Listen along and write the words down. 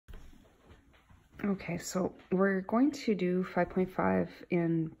Okay, so we're going to do 5.5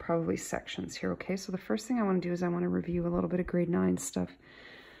 in probably sections here, okay? So the first thing I want to do is I want to review a little bit of grade 9 stuff.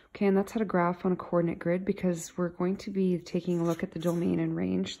 Okay, and that's how to graph on a coordinate grid, because we're going to be taking a look at the domain and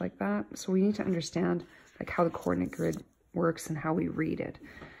range like that. So we need to understand like how the coordinate grid works and how we read it.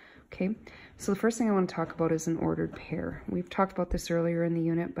 Okay, so the first thing I want to talk about is an ordered pair. We've talked about this earlier in the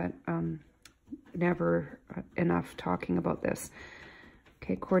unit, but never enough talking about this.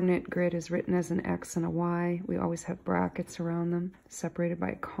 Okay, coordinate grid is written as an X and a Y. We always have brackets around them, separated by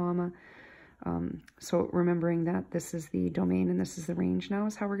a comma. So remembering that this is the domain and this is the range now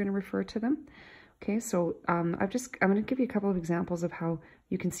is how we're going to refer to them. Okay, so I'm going to give you a couple of examples of how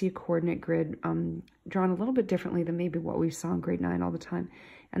you can see a coordinate grid drawn a little bit differently than maybe what we saw in grade 9 all the time.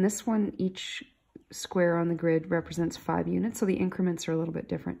 And this one, each square on the grid represents 5 units, so the increments are a little bit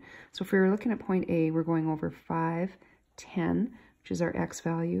different. So if we were looking at point A, we're going over 5, 10, which is our X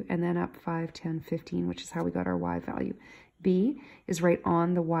value, and then up 5, 10, 15, which is how we got our Y value. B is right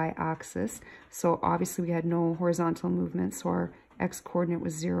on the Y axis, so obviously we had no horizontal movement, so our X coordinate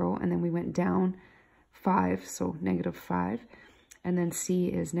was 0, and then we went down 5, so -5, and then C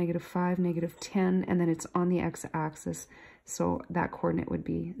is -5, -10, and then it's on the X axis, so that coordinate would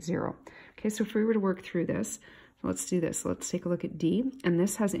be 0. Okay, so if we were to work through this, let's do this. Let's take a look at D, and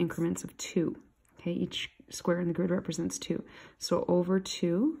this has increments of 2. Okay, each square in the grid represents 2. So over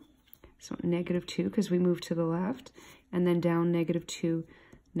 2, so -2 because we move to the left, and then down -2,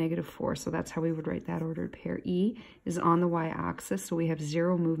 -4. So that's how we would write that ordered pair. E is on the Y-axis, so we have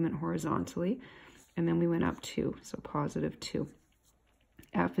 0 movement horizontally, and then we went up 2, so +2.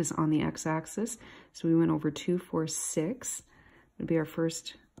 F is on the X-axis, so we went over 2, 4, 6, would be our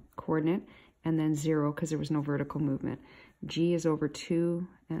first coordinate, and then 0 because there was no vertical movement. G is over 2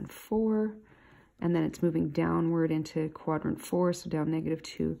 and 4, and then it's moving downward into quadrant 4, so down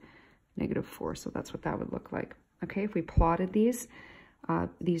 -2, -4. So that's what that would look like. Okay, if we plotted these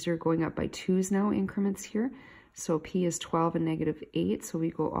are going up by 2s now, increments here. So P is 12 and -8, so we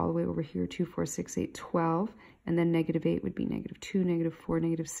go all the way over here, 2, 4, 6, 8, 12, and then -8 would be -2, -4,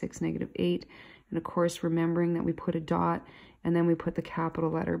 -6, -8. And of course, remembering that we put a dot and then we put the capital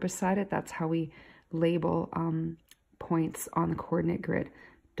letter beside it. That's how we label points on the coordinate grid.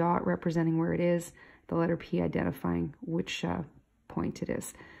 Dot representing where it is, the letter P identifying which point it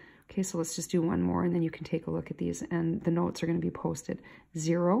is. Okay, so let's just do one more and then you can take a look at these, and the notes are going to be posted.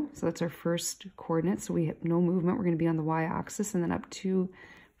 0, so that's our first coordinate, so we have no movement. We're going to be on the Y-axis, and then up 2,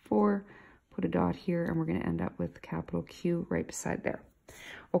 4, put a dot here, and we're going to end up with capital Q right beside there.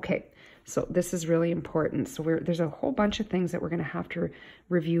 Okay, so this is really important. So there's a whole bunch of things that we're going to have to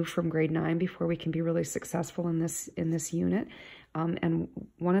review from grade 9 before we can be really successful in this unit. And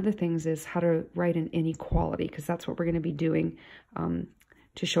one of the things is how to write an inequality, because that's what we're going to be doing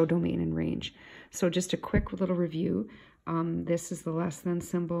to show domain and range. So just a quick little review. This is the less than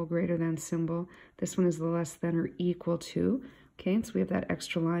symbol, greater than symbol. This one is the less than or equal to. Okay, and so we have that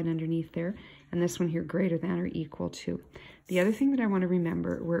extra line underneath there. And this one here, greater than or equal to. The other thing that I want to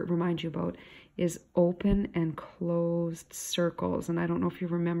remind you about is open and closed circles. And I don't know if you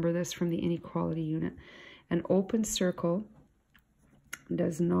remember this from the inequality unit. An open circle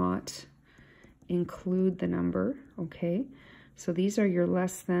does not include the number, okay? So these are your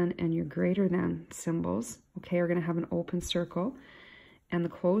less than and your greater than symbols, okay? We're going to have an open circle, and the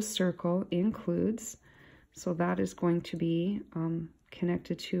closed circle includes, so that is going to be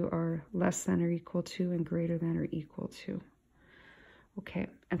connected to our less than or equal to and greater than or equal to. Okay,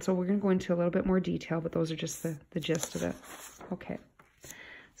 and so we're going to go into a little bit more detail, but those are just the gist of it. Okay,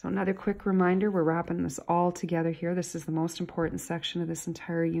 so another quick reminder, we're wrapping this all together here. This is the most important section of this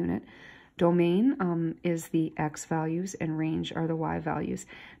entire unit. Domain is the X values and range are the Y values.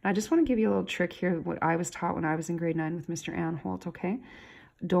 Now I just want to give you a little trick here, what I was taught when I was in grade 9 with Mr. Anholt, okay?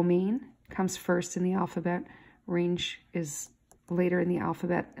 Domain comes first in the alphabet, range is later in the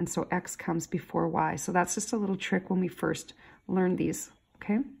alphabet, and so X comes before Y. So that's just a little trick when we first learn these,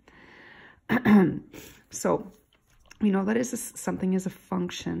 okay? So we know that something is a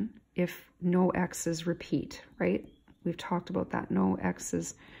function if no X's repeat, right? We've talked about that, no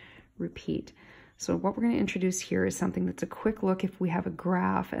X's repeat. So what we're going to introduce here is something that's a quick look if we have a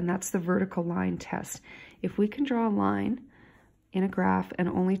graph, and that's the vertical line test. If we can draw a line in a graph and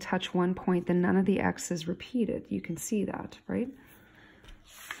only touch one point, then none of the X is repeated. You can see that, right?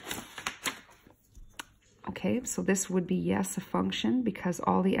 Okay, so this would be, yes, a function because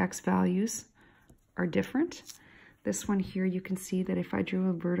all the X values are different. This one here, you can see that if I drew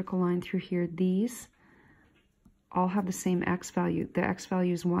a vertical line through here, these all have the same X value. The X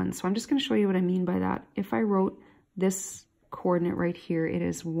value is 1. So I'm just going to show you what I mean by that. If I wrote this coordinate right here, it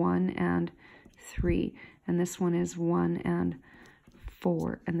is 1 and 3, and this one is 1 and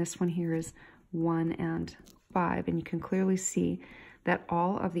 4, and this one here is 1 and 5, and you can clearly see that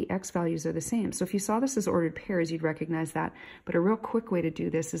all of the x values are the same. So if you saw this as ordered pairs, you'd recognize that, but a real quick way to do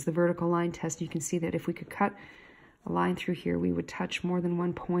this is the vertical line test. You can see that if we could cut a line through here, we would touch more than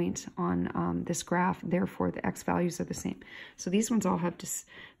one point on this graph, therefore the x values are the same. So these ones all have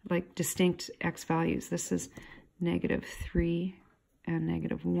distinct x values. This is -3 and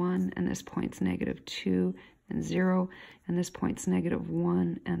 -1, and this point's -2 and 0, and this point's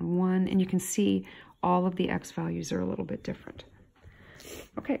 -1 and 1, and you can see all of the x values are a little bit different.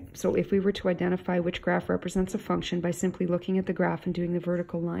 Okay, so if we were to identify which graph represents a function by simply looking at the graph and doing the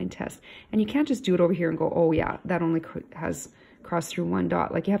vertical line test, and you can't just do it over here and go, oh yeah, that only has crossed through one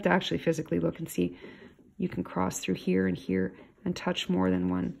dot. Like, you have to actually physically look and see you can cross through here and touch more than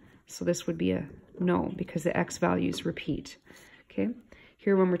one. So this would be a no, because the x values repeat. Okay,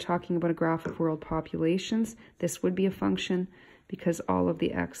 here when we're talking about a graph of world populations, this would be a function because all of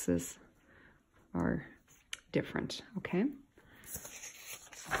the x's are different. Okay,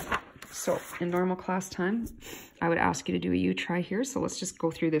 so in normal class time, I would ask you to do a U-try here. So let's just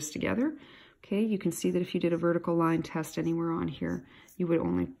go through this together. Okay, you can see that if you did a vertical line test anywhere on here, you would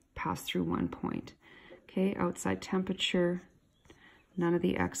only pass through one point. Okay, outside temperature, none of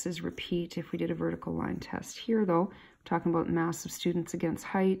the x's repeat if we did a vertical line test. Here though, we're talking about mass of students against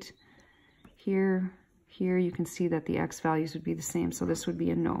height. Here you can see that the x values would be the same, so this would be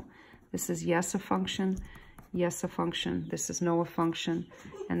a no. This is yes, a function. Yes, a function. This is no, a function.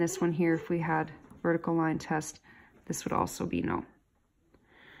 And this one here, if we had vertical line test, this would also be no.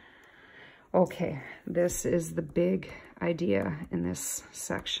 Okay, this is the big idea in this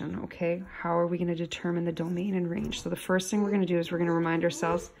section, okay? How are we going to determine the domain and range? So the first thing we're going to do is we're going to remind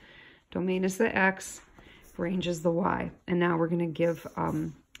ourselves, domain is the x, range is the y. And now we're going to give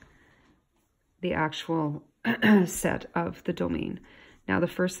the actual set of the domain. Now the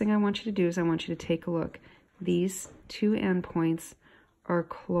first thing I want you to do is I want you to take a look. These two endpoints are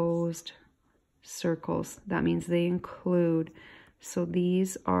closed circles. That means they include. So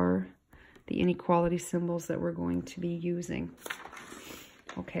these are the inequality symbols that we're going to be using.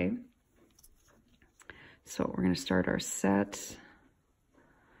 Okay. So we're going to start our set.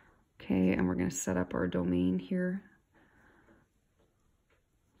 Okay, and we're going to set up our domain here.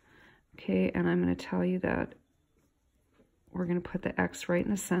 Okay, and I'm going to tell you that we're going to put the x right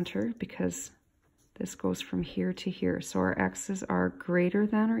in the center because this goes from here to here. So our x's are greater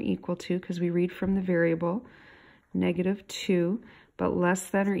than or equal to, because we read from the variable, -2, but less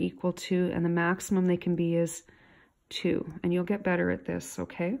than or equal to, and the maximum they can be is 2. And you'll get better at this,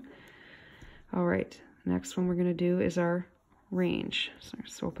 okay? All right, next one we're going to do is our range. So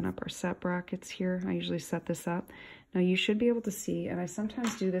let's open up our set brackets here. I usually set this up. Now you should be able to see, and I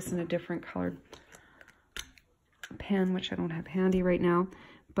sometimes do this in a different colored pen, which I don't have handy right now,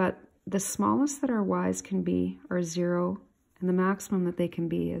 but the smallest that our y's can be are 0, and the maximum that they can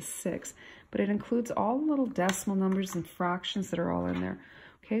be is 6. But it includes all the little decimal numbers and fractions that are all in there.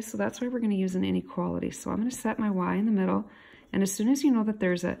 Okay, so that's why we're going to use an inequality. So I'm going to set my y in the middle, and as soon as you know that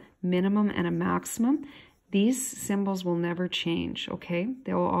there's a minimum and a maximum, these symbols will never change, okay?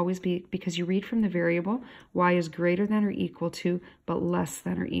 They will always be, because you read from the variable, y is greater than or equal to, but less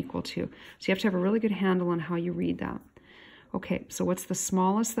than or equal to. So you have to have a really good handle on how you read that. Okay, so what's the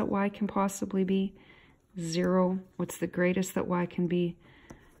smallest that y can possibly be? 0. What's the greatest that y can be?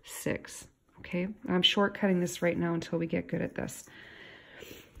 6. Okay, I'm shortcutting this right now until we get good at this.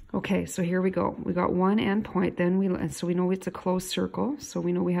 Okay, so here we go. We got one endpoint, so we know it's a closed circle, so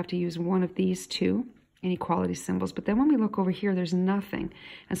we know we have to use one of these two inequality symbols. But then when we look over here, there's nothing.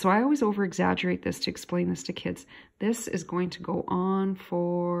 And so I always over-exaggerate this to explain this to kids. This is going to go on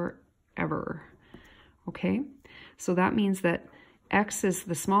forever. Okay? So that means that x is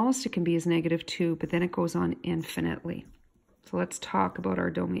the smallest it can be is -2, but then it goes on infinitely. So let's talk about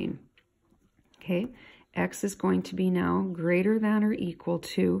our domain. Okay? X is going to be now greater than or equal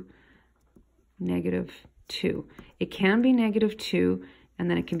to -2. It can be -2, and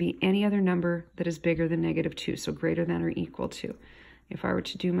then it can be any other number that is bigger than -2, so greater than or equal to. If I were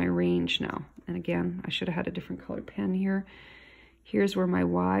to do my range now, and again, I should have had a different color pen here. Here's where my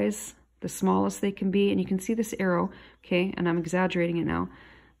y's, the smallest they can be, and you can see this arrow, okay, and I'm exaggerating it now,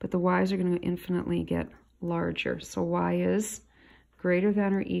 but the y's are going to infinitely get larger. So y is greater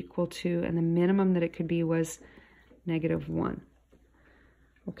than or equal to, and the minimum that it could be was -1.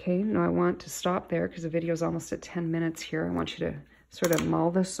 Okay, now I want to stop there because the video is almost at 10 minutes here. I want you to sort of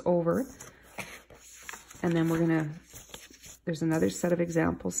mull this over, and then there's another set of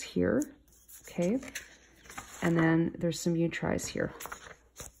examples here, okay, and then there's some U-tries here.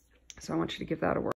 So so I want you to give that a whirl.